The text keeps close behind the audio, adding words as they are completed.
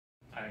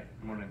Hi,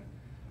 good morning.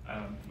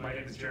 My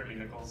name is Jeremy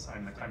Nichols.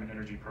 I'm the Climate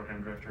Energy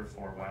Program Director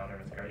for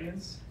WildEarth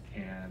Guardians.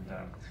 And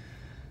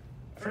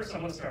first I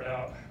want to start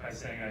out by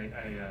saying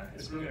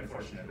it's really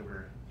unfortunate that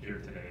we're here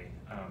today.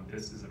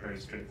 This is a very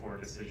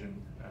straightforward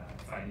decision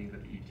finding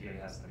that the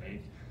EPA has to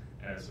make.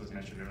 As was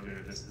mentioned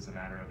earlier, this is a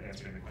matter of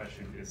answering the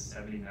question, is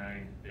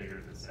 79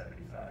 bigger than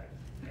 75?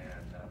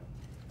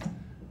 And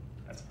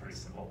that's a pretty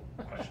simple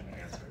question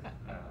to answer.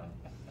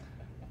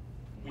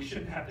 We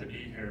shouldn't have to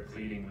be here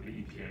pleading with the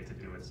EPA to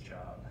do its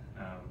job.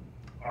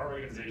 Our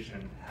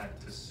organization had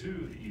to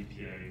sue the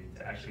EPA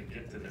to actually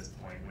get to this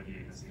point where the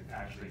agency is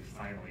actually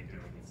finally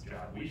doing its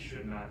job. We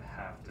should not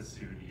have to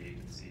sue the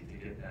agency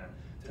to get them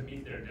to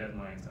meet their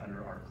deadlines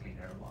under our clean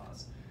air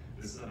laws.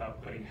 This is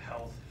about putting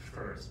health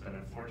first, but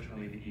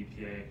unfortunately the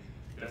EPA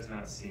does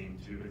not seem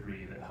to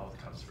agree that health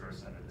comes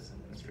first under this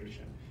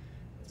administration.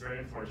 It's very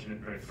unfortunate,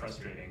 very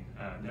frustrating.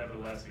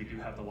 Nevertheless, we do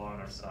have the law on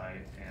our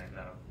side, and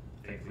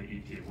thankfully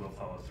EPA will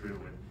follow through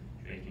with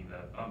making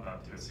the bump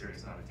up to a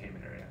serious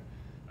non-attainment area.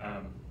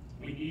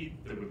 We need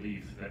the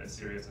relief that a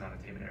serious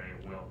non-attainment area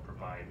will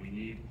provide. We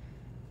need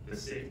the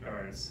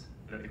safeguards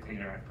that the Clean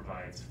Air Act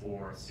provides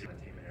for serious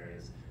non-attainment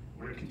areas.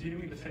 We're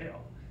continuing to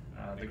fail.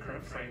 The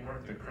current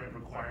framework, the current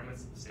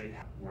requirements of the state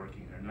are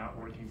working. They're not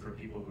working for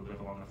people who live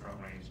along the Front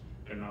Range.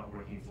 They're not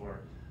working for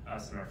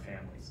us and our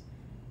families.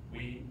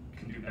 We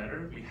can do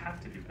better. We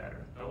have to do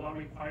better. The law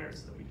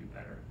requires that we do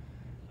better.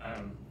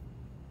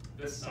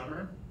 This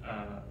summer,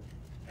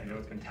 I know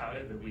it's been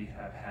touted that we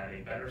have had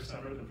a better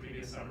summer than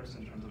previous summers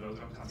in terms of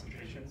ozone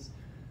concentrations,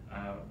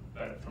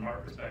 but from our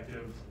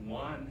perspective,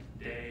 one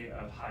day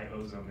of high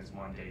ozone is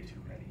one day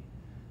too many.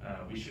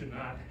 We should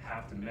not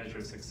have to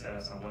measure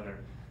success on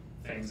whether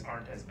things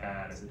aren't as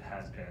bad as it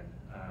has been.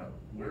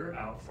 We're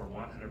out for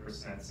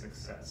 100%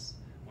 success,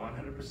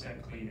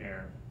 100% clean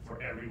air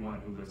for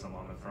everyone who lives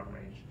along the Front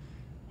Range.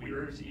 We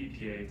urge the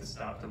EPA to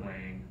stop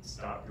delaying,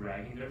 stop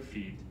dragging their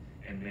feet,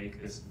 and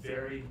make this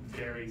very,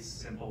 very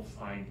simple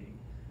finding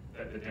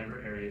that the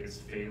Denver area is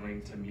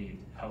failing to meet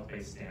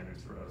health-based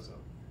standards for ozone.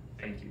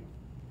 Thank you.